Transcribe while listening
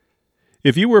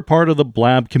If you were part of the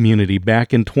Blab community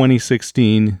back in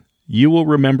 2016, you will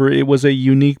remember it was a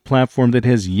unique platform that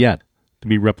has yet to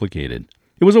be replicated.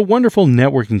 It was a wonderful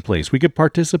networking place. We could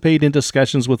participate in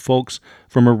discussions with folks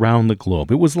from around the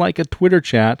globe. It was like a Twitter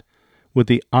chat with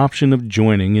the option of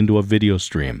joining into a video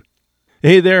stream.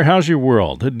 Hey there, how's your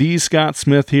world? D. Scott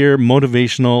Smith here,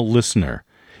 motivational listener.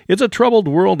 It's a troubled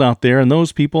world out there, and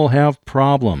those people have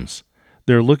problems.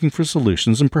 They're looking for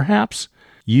solutions, and perhaps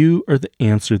you are the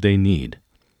answer they need.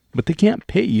 But they can't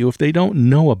pay you if they don't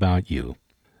know about you.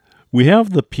 We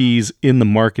have the P's in the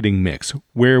marketing mix,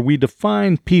 where we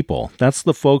define people. That's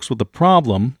the folks with the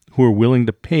problem who are willing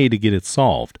to pay to get it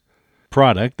solved.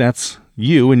 Product, that's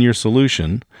you and your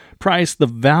solution. Price, the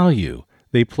value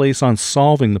they place on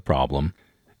solving the problem.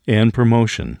 And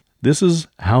promotion. This is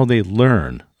how they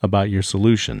learn about your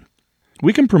solution.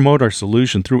 We can promote our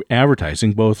solution through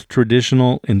advertising, both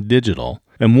traditional and digital.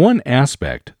 And one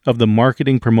aspect of the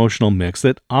marketing promotional mix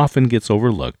that often gets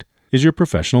overlooked is your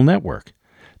professional network.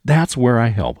 That's where I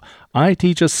help. I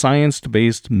teach a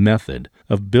science-based method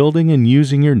of building and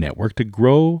using your network to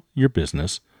grow your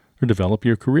business or develop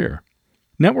your career.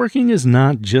 Networking is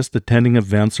not just attending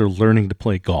events or learning to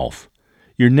play golf.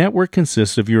 Your network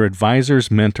consists of your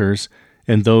advisors, mentors,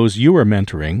 and those you are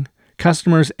mentoring,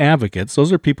 customers, advocates.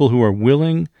 Those are people who are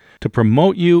willing to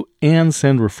promote you and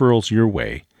send referrals your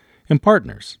way, and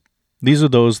partners. These are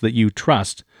those that you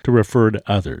trust to refer to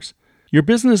others. Your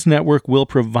business network will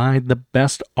provide the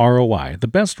best ROI, the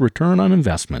best return on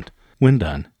investment, when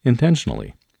done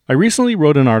intentionally. I recently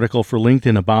wrote an article for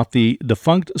LinkedIn about the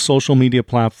defunct social media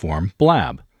platform,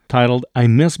 Blab, titled I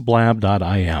Miss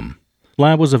Blab.im.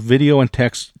 Blab was a video and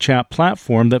text chat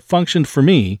platform that functioned for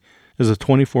me as a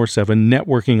 24/7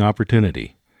 networking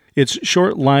opportunity. Its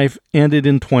short life ended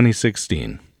in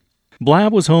 2016.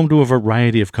 Blab was home to a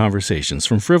variety of conversations,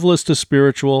 from frivolous to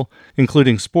spiritual,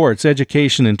 including sports,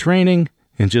 education, and training,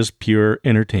 and just pure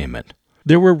entertainment.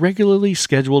 There were regularly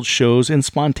scheduled shows and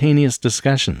spontaneous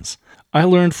discussions. I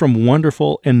learned from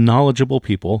wonderful and knowledgeable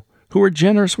people who were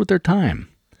generous with their time.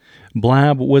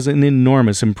 Blab was an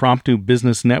enormous impromptu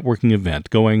business networking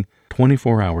event going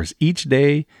 24 hours each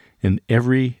day and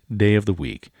every day of the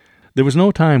week. There was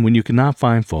no time when you could not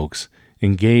find folks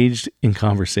engaged in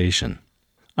conversation.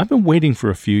 I've been waiting for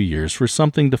a few years for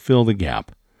something to fill the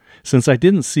gap, since I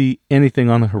didn't see anything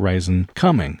on the horizon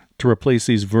coming to replace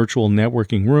these virtual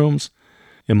networking rooms,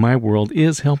 and my world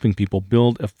is helping people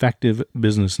build effective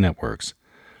business networks.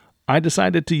 I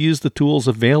decided to use the tools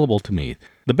available to me.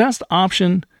 The best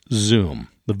option, Zoom,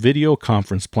 the video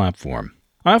conference platform.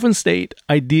 I often state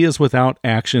ideas without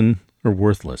action are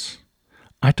worthless.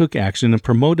 I took action and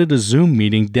promoted a Zoom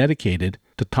meeting dedicated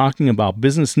to talking about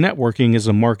business networking as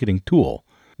a marketing tool.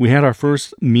 We had our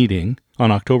first meeting on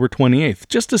October 28th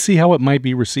just to see how it might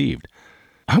be received.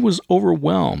 I was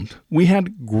overwhelmed. We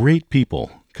had great people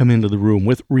come into the room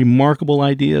with remarkable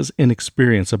ideas and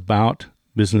experience about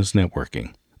business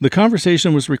networking. The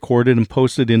conversation was recorded and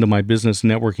posted into my Business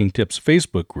Networking Tips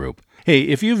Facebook group. Hey,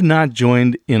 if you've not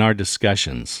joined in our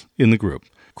discussions in the group,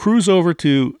 cruise over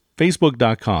to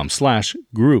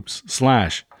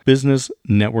facebook.com/groups/business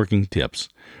networking tips,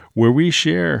 where we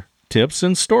share tips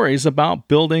and stories about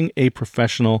building a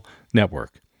professional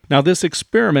network. Now, this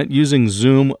experiment using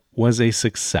Zoom was a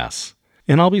success,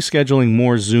 and I'll be scheduling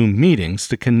more Zoom meetings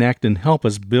to connect and help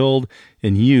us build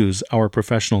and use our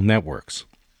professional networks.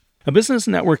 A business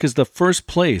network is the first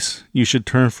place you should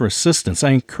turn for assistance.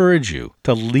 I encourage you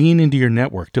to lean into your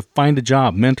network to find a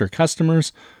job, mentor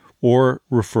customers, or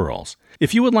referrals.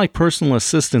 If you would like personal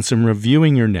assistance in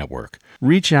reviewing your network,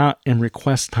 reach out and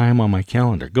request time on my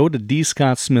calendar. Go to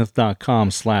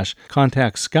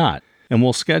dscottsmith.com/contact-Scott, and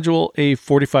we'll schedule a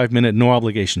 45-minute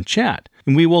no-obligation chat,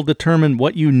 and we will determine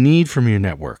what you need from your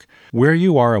network, where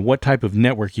you are and what type of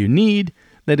network you need,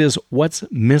 that is, what's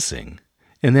missing,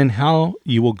 and then how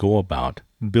you will go about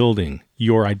building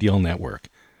your ideal network.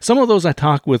 Some of those I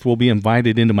talk with will be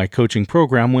invited into my coaching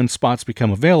program when spots become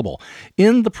available.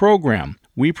 In the program,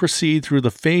 we proceed through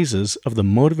the phases of the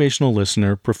Motivational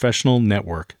Listener Professional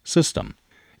Network System.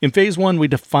 In Phase 1, we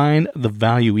define the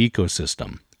value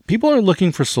ecosystem. People are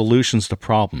looking for solutions to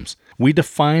problems. We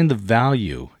define the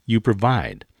value you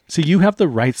provide. So you have the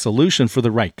right solution for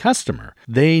the right customer.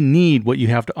 They need what you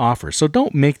have to offer, so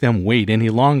don't make them wait any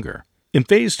longer. In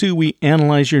Phase 2, we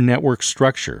analyze your network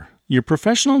structure. Your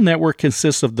professional network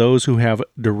consists of those who have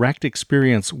direct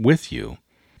experience with you.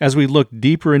 As we look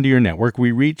deeper into your network,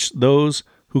 we reach those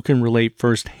who can relate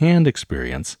first-hand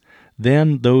experience,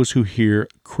 then those who hear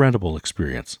credible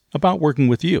experience about working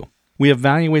with you. We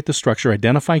evaluate the structure,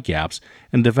 identify gaps,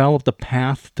 and develop the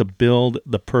path to build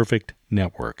the perfect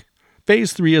network.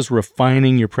 Phase 3 is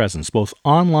refining your presence, both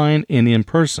online and in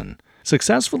person.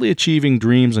 Successfully achieving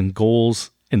dreams and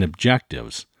goals and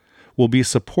objectives will be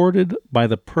supported by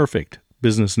the perfect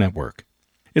business network.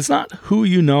 It's not who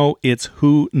you know, it's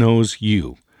who knows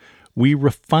you. We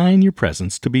refine your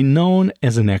presence to be known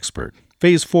as an expert.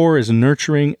 Phase 4 is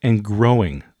nurturing and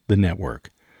growing the network.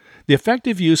 The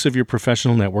effective use of your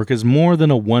professional network is more than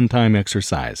a one-time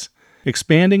exercise.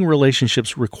 Expanding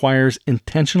relationships requires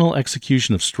intentional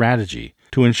execution of strategy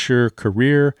to ensure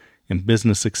career and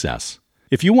business success.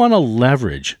 If you want to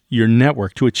leverage your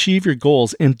network to achieve your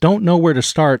goals and don't know where to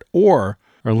start or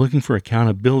are looking for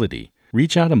accountability,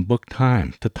 reach out and book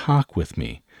time to talk with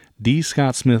me.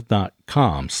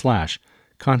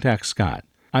 dscottsmith.com/contact Scott.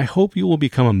 I hope you will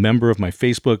become a member of my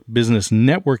Facebook Business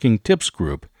Networking Tips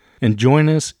group and join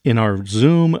us in our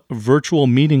Zoom virtual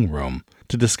meeting room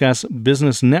to discuss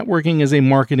business networking as a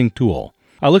marketing tool.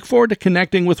 I look forward to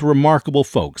connecting with remarkable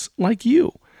folks like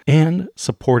you and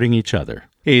supporting each other.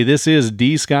 Hey, this is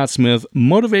D. Scott Smith,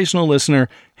 motivational listener.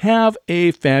 Have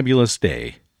a fabulous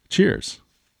day. Cheers.